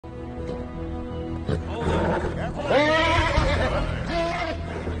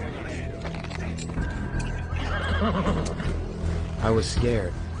I was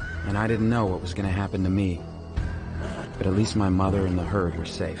scared, and I didn't know what was going to happen to me. But at least my mother and the herd were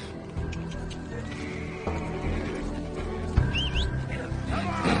safe.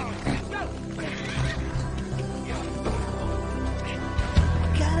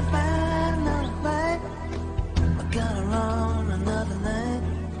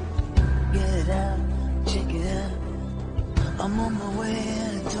 I'm on my way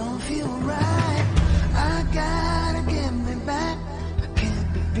and it don't feel right. I gotta get me back. I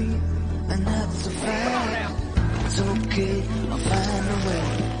can't be beat, and that's a fact. It's okay, I'll find a way.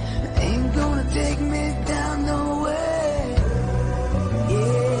 Ain't gonna take me down no way.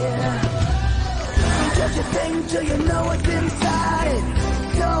 Yeah. Don't touch a thing till you know what's inside it.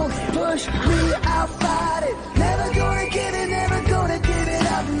 Don't push me, I'll fight it. Never gonna give it, never gonna give it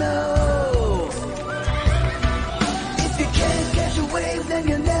up, no. Wave, then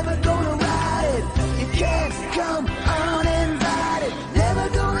you're never gonna ride it. You can't come on and ride it. Never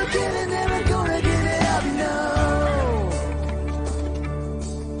gonna give it, never gonna give it up, no.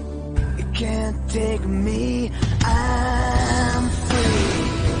 You can't take me, I'm free.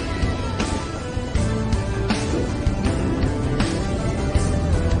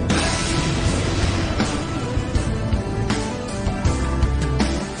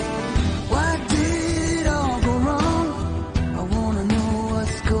 Why did it all go wrong? I wanna know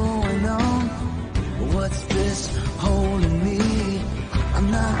what's going on. What's this holding me? I'm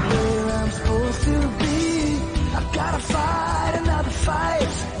not where I'm supposed to be. I gotta fight another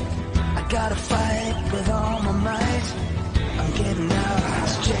fight. I gotta fight with all my might. I'm getting out,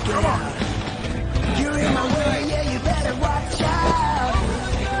 so check it out. You're in my way, yeah, you better watch out.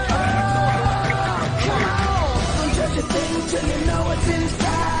 Oh, come on. Don't touch a thing till you know what's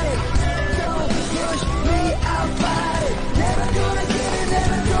inside it. Don't push me, I'll fight it. Never gonna give it,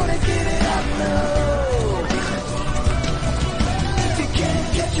 never gonna give it up, no. If you can't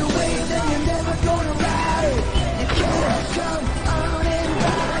catch a wave, then you're never gonna ride it. You can't come on and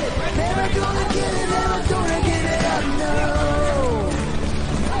ride it. Never gonna give it, never gonna give it up, no.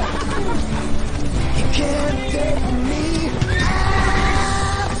 You can't take me,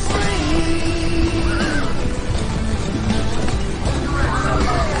 I'm free.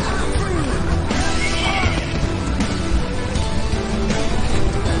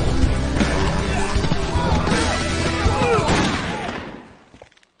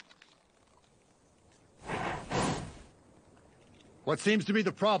 What seems to be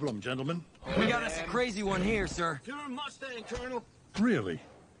the problem, gentlemen? We got us a crazy one here, sir. Pure Mustang, Colonel. Really?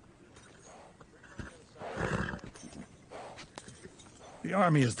 The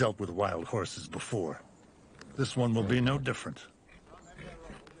Army has dealt with wild horses before. This one will be no different.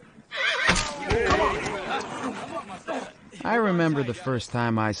 I remember the first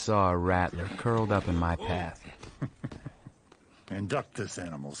time I saw a rattler curled up in my path. Induct this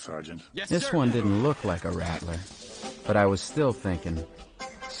animal, Sergeant. Yes, This sir. one didn't look like a rattler, but I was still thinking,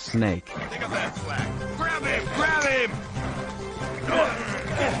 snake. Take up that flag. Grab him! Grab him!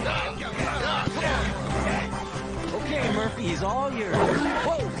 Okay, Murphy, he's all yours.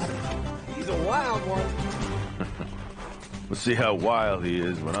 Whoa! He's a wild one. We'll see how wild he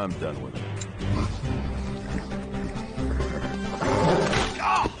is when I'm done with him.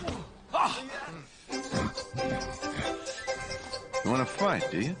 You want to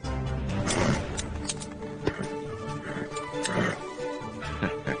fight, do you?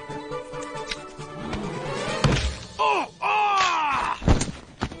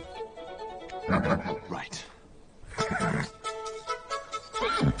 Right.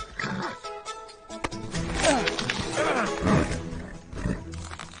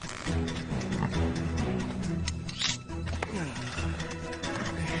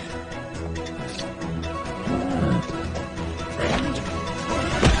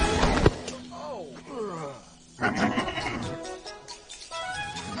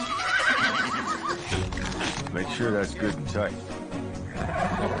 Make sure that's good and tight.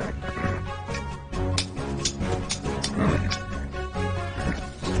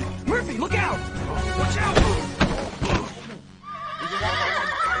 Murphy, look out! Watch out!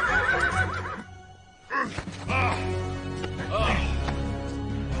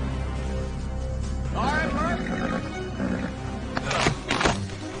 All right, Murphy.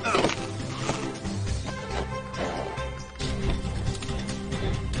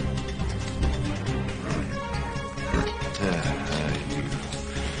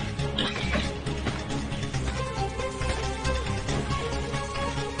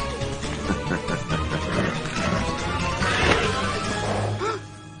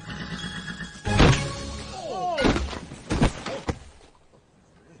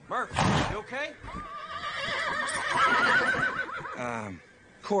 Murph, you okay?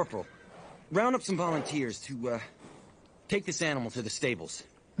 Corporal, round up some volunteers to, take this animal to the stables.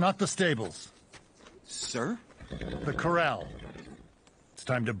 Not the stables. Sir? The corral. It's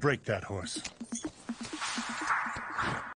time to break that horse.